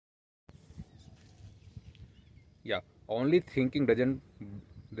Yeah, only thinking doesn't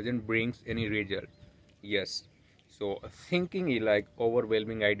brings any result. Yes. So thinking is like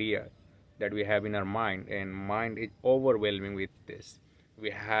overwhelming idea that we have in our mind, and mind is overwhelming with this. We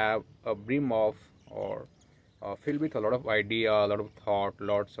have a brim of or filled with a lot of idea, a lot of thought,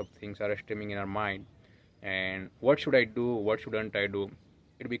 lots of things are streaming in our mind. And what should I do? What shouldn't I do?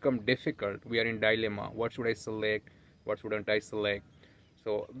 It becomes difficult. We are in dilemma. What should I select? What shouldn't I select?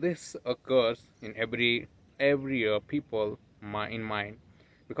 So this occurs in every people in mind,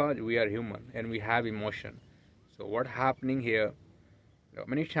 because we are human and we have emotion. So what happening here,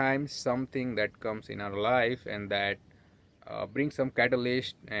 many times something that comes in our life and that brings some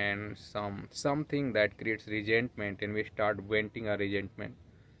catalyst and something that creates resentment, and we start venting our resentment.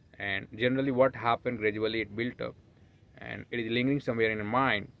 And generally what happened, gradually it built up and it is lingering somewhere in our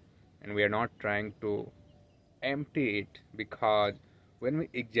mind, and we are not trying to empty it, because when we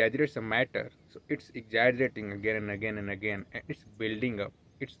exaggerate some matter, so it's exaggerating again and again and again, and it's building up,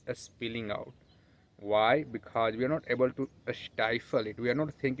 it's spilling out. Why? Because we are not able to stifle it. We are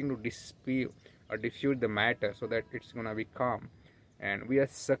not thinking to dispute or diffuse the matter so that it's gonna be calm, and we are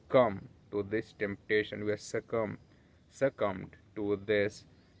succumb to this temptation. We are succumbed to this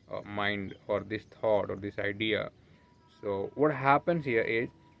mind or this thought or this idea. So what happens here is,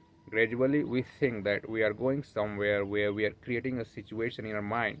 gradually we think that we are going somewhere where we are creating a situation in our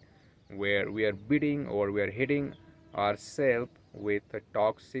mind where we are beating or we are hitting ourselves with a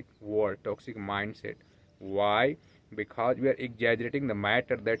toxic word, toxic mindset. Why? Because we are exaggerating the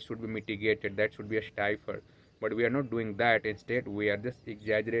matter that should be mitigated, that should be a stifled, but we are not doing that. Instead we are just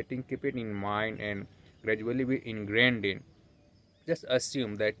exaggerating, keep it in mind, and gradually we ingrained in. Just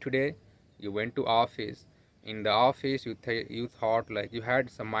assume that today you went to office. In the office you thought, like, you had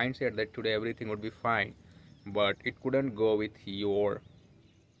some mindset that today everything would be fine, but it couldn't go with your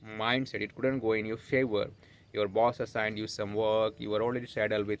mindset, it couldn't go in your favor. Your boss assigned you some work, you were already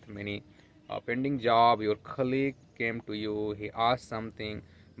saddled with many pending job. Your colleague came to you, he asked something,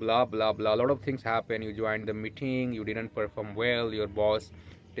 blah blah blah, a lot of things happen. You joined the meeting, you didn't perform well, your boss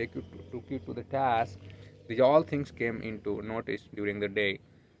took you to the task. These all things came into notice during the day.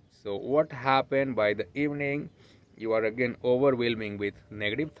 So what happened by the evening? You are again overwhelming with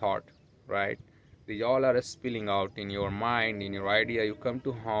negative thought, right? These all are spilling out in your mind, in your idea. You come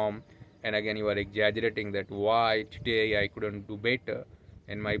to home, and again you are exaggerating that why today I couldn't do better,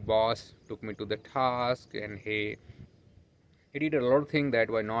 and my boss took me to the task, and he did a lot of things that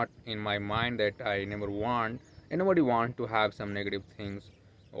were not in my mind, that I never want. And nobody want to have some negative things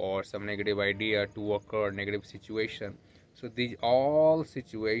or some negative idea to occur, negative situation. So these all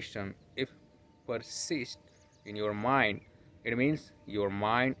situation, if persist in your mind, it means your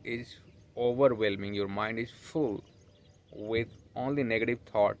mind is overwhelming, your mind is full with only negative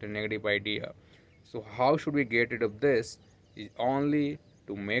thought and negative idea. So how should we get rid of this? Is only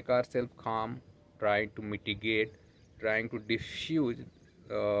to make ourselves calm, trying to mitigate, trying to diffuse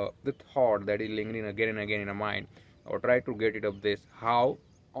the thought that is lingering again and again in our mind, or try to get rid of this. How?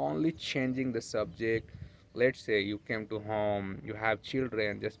 Only changing the subject. Let's say you came to home, you have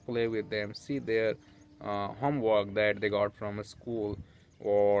children, just play with them, see their homework that they got from a school,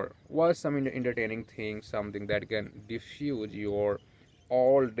 or was some entertaining thing, something that can diffuse your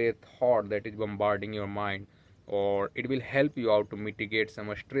all day thought that is bombarding your mind, or it will help you out to mitigate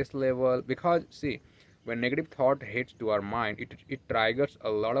some stress level. Because see, when negative thought hits to our mind, it triggers a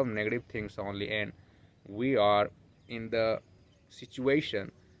lot of negative things only, and we are in the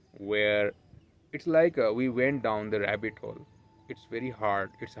situation where it's like we went down the rabbit hole. It's very hard,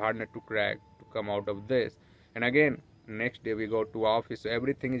 it's hard not to crack, to come out of this. And again, next day we go to office, so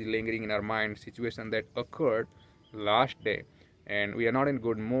everything is lingering in our mind, situation that occurred last day, and we are not in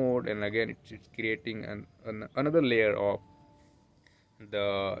good mood, and again it's creating another layer of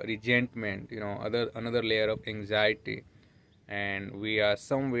the resentment, another layer of anxiety, and we are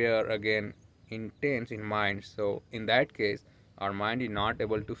somewhere again intense in mind. So in that case, our mind is not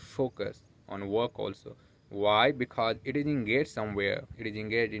able to focus on work also. Why? Because it is engaged somewhere, it is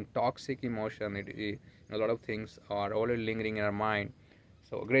engaged in toxic emotion. It is, a lot of things are already lingering in our mind.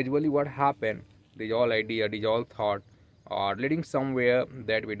 So gradually what happened, these all idea, these all thought are leading somewhere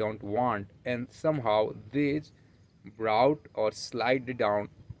that we don't want, and somehow these brought or slide down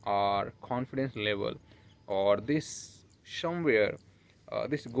our confidence level, or this somewhere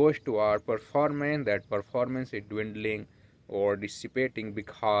this goes to our performance. That performance is dwindling or dissipating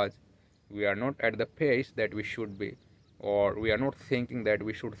because we are not at the pace that we should be, or we are not thinking that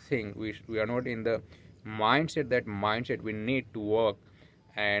we should think. We are not in the mindset we need to work.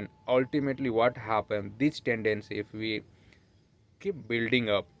 And ultimately what happens, this tendency, if we keep building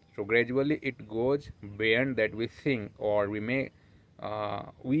up, So gradually it goes beyond that we think, or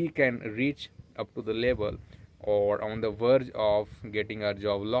we can reach up to the level or on the verge of getting our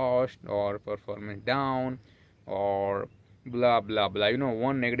job lost or performance down or blah blah blah.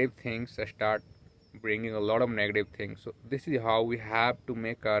 One negative things start bringing a lot of negative things. So this is how we have to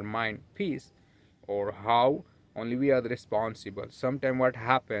make our mind peace, or how only we are the responsible. Sometimes what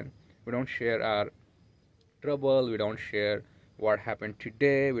happen, we don't share our trouble, we don't share what happened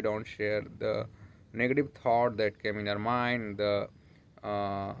today, we don't share the negative thought that came in our mind, the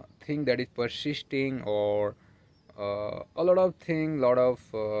thing that is persisting, or a lot of thing, lot of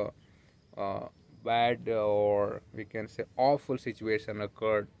bad, or we can say awful situation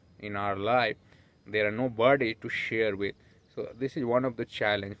occurred in our life. There are nobody to share with. So this is one of the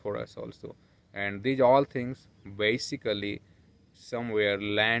challenge for us also, and these all things basically somewhere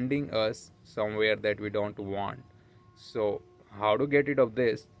landing us somewhere that we don't want. So how to get rid of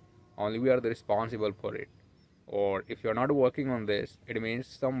this, only we are the responsible for it. Or if you're not working on this, it means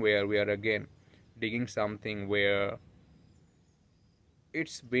somewhere we are again digging something where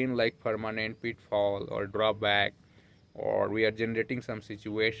it's been like permanent pitfall or drawback, or we are generating some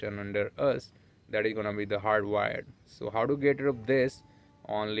situation under us that is gonna be the hardwired. So how to get rid of this,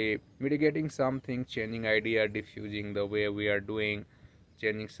 only mitigating something, changing idea, diffusing the way we are doing,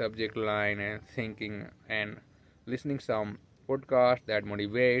 changing subject line and thinking, and listening some podcast that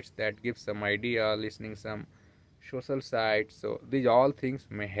motivates, that gives some idea, listening some social sites. So these all things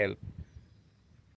may help.